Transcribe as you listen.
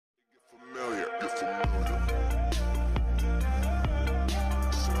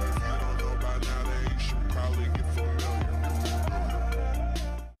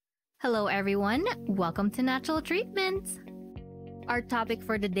everyone, welcome to Natural Treatments. Our topic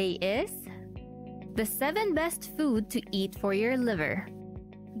for the day is the 7 best food to eat for your liver.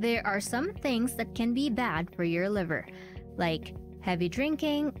 There are some things that can be bad for your liver, like heavy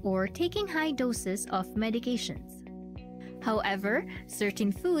drinking or taking high doses of medications. However,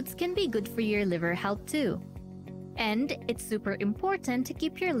 certain foods can be good for your liver health too. And it's super important to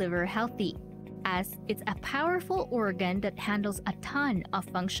keep your liver healthy, as it's a powerful organ that handles a ton of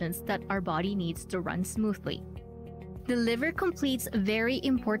functions that our body needs to run smoothly. The liver completes very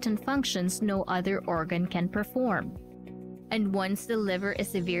important functions no other organ can perform. And once the liver is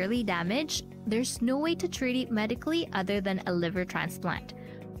severely damaged, there's no way to treat it medically other than a liver transplant,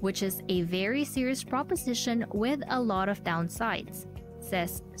 which is a very serious proposition with a lot of downsides,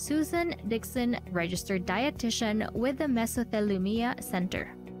 says Suzanne Dixon, registered dietitian with the Mesothelioma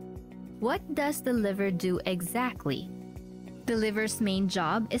Center. What does the liver do exactly? The liver's main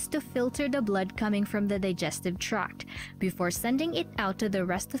job is to filter the blood coming from the digestive tract before sending it out to the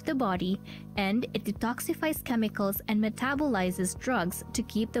rest of the body, and it detoxifies chemicals and metabolizes drugs to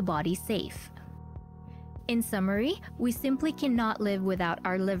keep the body safe. In summary, we simply cannot live without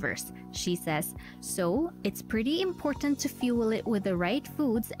our livers, she says, so it's pretty important to fuel it with the right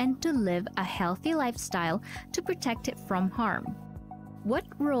foods and to live a healthy lifestyle to protect it from harm. What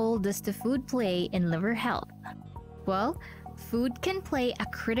role does the food play in liver health? Well, food can play a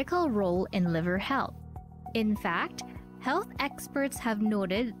critical role in liver health. In fact, health experts have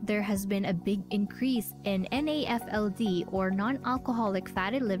noted there has been a big increase in NAFLD, or non-alcoholic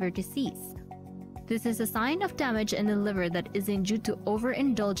fatty liver disease. This is a sign of damage in the liver that isn't due to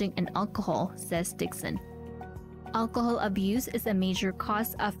overindulging in alcohol, says Dixon. Alcohol abuse is a major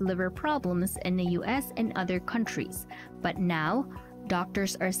cause of liver problems in the US and other countries, but now,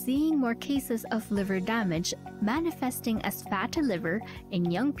 doctors are seeing more cases of liver damage manifesting as fatty liver in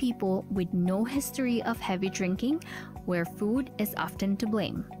young people with no history of heavy drinking, where food is often to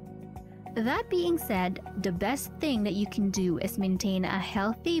blame. That being said, the best thing that you can do is maintain a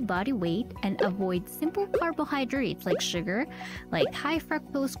healthy body weight and avoid simple carbohydrates like sugar, like high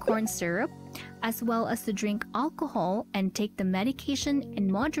fructose corn syrup, as well as to drink alcohol and take the medication in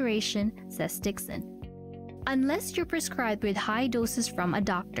moderation, says Dixon. Unless you're prescribed with high doses from a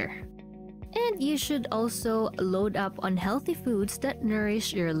doctor. And you should also load up on healthy foods that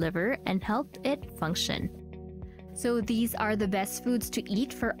nourish your liver and help it function. So these are the best foods to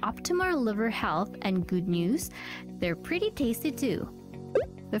eat for optimal liver health, and good news, they're pretty tasty too.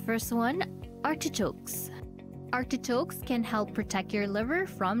 The first one, artichokes. Artichokes can help protect your liver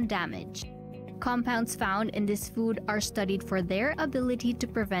from damage. Compounds found in this food are studied for their ability to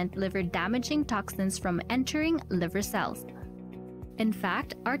prevent liver-damaging toxins from entering liver cells. In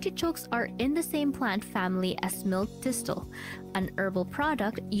fact, artichokes are in the same plant family as milk thistle, an herbal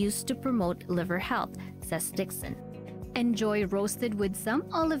product used to promote liver health, says Dixon. Enjoy roasted with some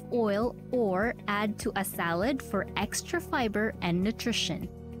olive oil or add to a salad for extra fiber and nutrition.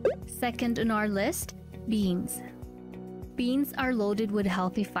 Second on our list, beans. Beans are loaded with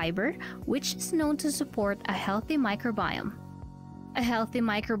healthy fiber, which is known to support a healthy microbiome. A healthy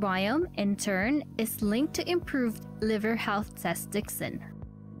microbiome, in turn, is linked to improved liver health, says Dixon.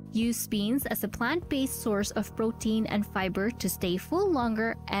 Use beans as a plant-based source of protein and fiber to stay full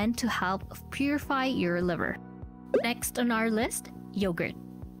longer and to help purify your liver. Next on our list, yogurt.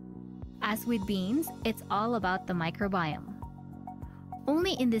 As with beans, it's all about the microbiome.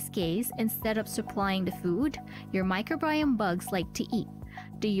 Only in this case, instead of supplying the food your microbiome bugs like to eat,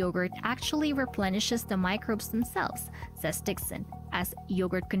 the yogurt actually replenishes the microbes themselves, says Dixon, as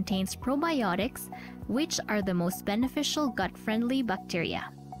yogurt contains probiotics, which are the most beneficial gut-friendly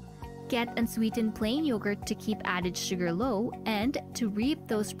bacteria. Get unsweetened plain yogurt to keep added sugar low and to reap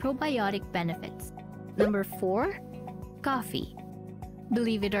those probiotic benefits. Number 4, coffee.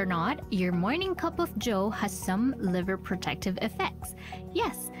 Believe it or not, your morning cup of joe has some liver protective effects.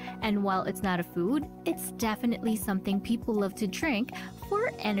 Yes, and while it's not a food, it's definitely something people love to drink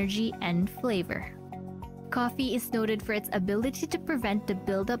for energy and flavor. Coffee is noted for its ability to prevent the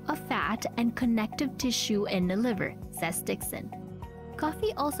buildup of fat and connective tissue in the liver, says Dixon.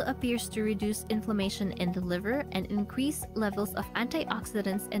 Coffee also appears to reduce inflammation in the liver and increase levels of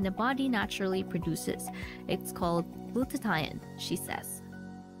antioxidants in the body naturally produces. It's called glutathione, she says.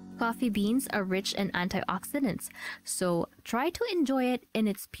 Coffee beans are rich in antioxidants, so try to enjoy it in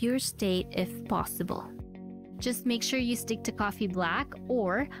its pure state if possible. Just make sure you stick to coffee black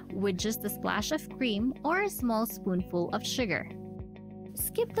or with just a splash of cream or a small spoonful of sugar.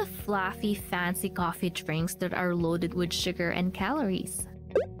 Skip the fluffy, fancy coffee drinks that are loaded with sugar and calories.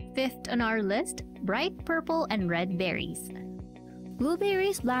 Fifth on our list, bright purple and red berries.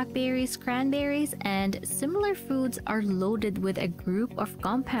 Blueberries, blackberries, cranberries, and similar foods are loaded with a group of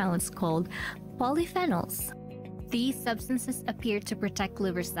compounds called polyphenols. These substances appear to protect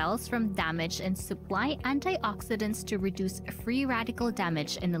liver cells from damage and supply antioxidants to reduce free radical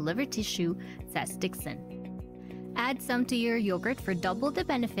damage in the liver tissue, says Dixon. Add some to your yogurt for double the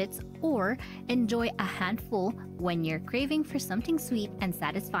benefits, or enjoy a handful when you're craving for something sweet and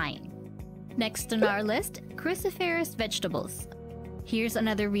satisfying. Next on our list, cruciferous vegetables. Here's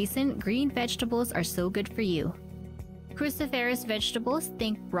another reason green vegetables are so good for you. Cruciferous vegetables,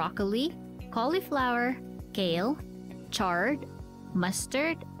 think broccoli, cauliflower, kale, chard,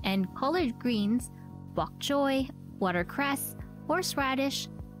 mustard, and collard greens, bok choy, watercress, horseradish,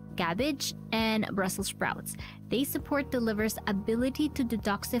 cabbage, and Brussels sprouts. They support the liver's ability to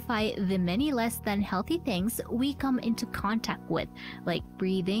detoxify the many less than healthy things we come into contact with, like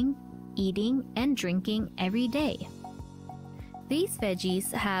breathing, eating, and drinking every day. These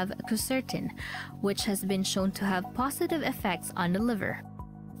veggies have quercetin, which has been shown to have positive effects on the liver.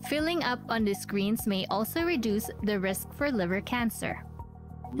 Filling up on these greens may also reduce the risk for liver cancer.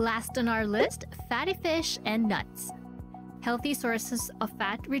 Last on our list, fatty fish and nuts. Healthy sources of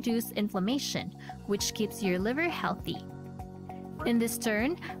fat reduce inflammation, which keeps your liver healthy. In this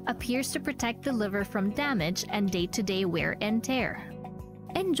turn, appears to protect the liver from damage and day-to-day wear and tear.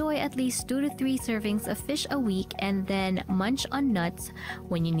 Enjoy at least 2 to 3 servings of fish a week and then munch on nuts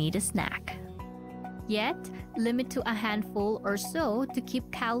when you need a snack. Yet, limit to a handful or so to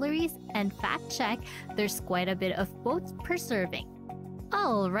keep calories and fat check. There's quite a bit of both per serving.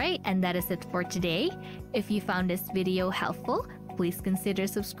 Alright, and that is it for today. If you found this video helpful, please consider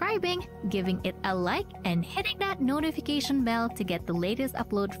subscribing, giving it a like, and hitting that notification bell to get the latest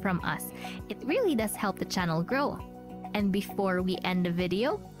upload from us. It really does help the channel grow. And before we end the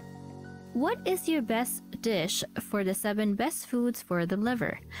video, what is your best dish for the 7 best foods for the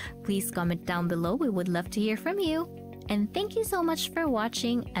liver? Please comment down below. We would love to hear from you. And thank you so much for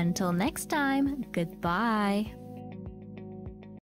watching. Until next time, goodbye.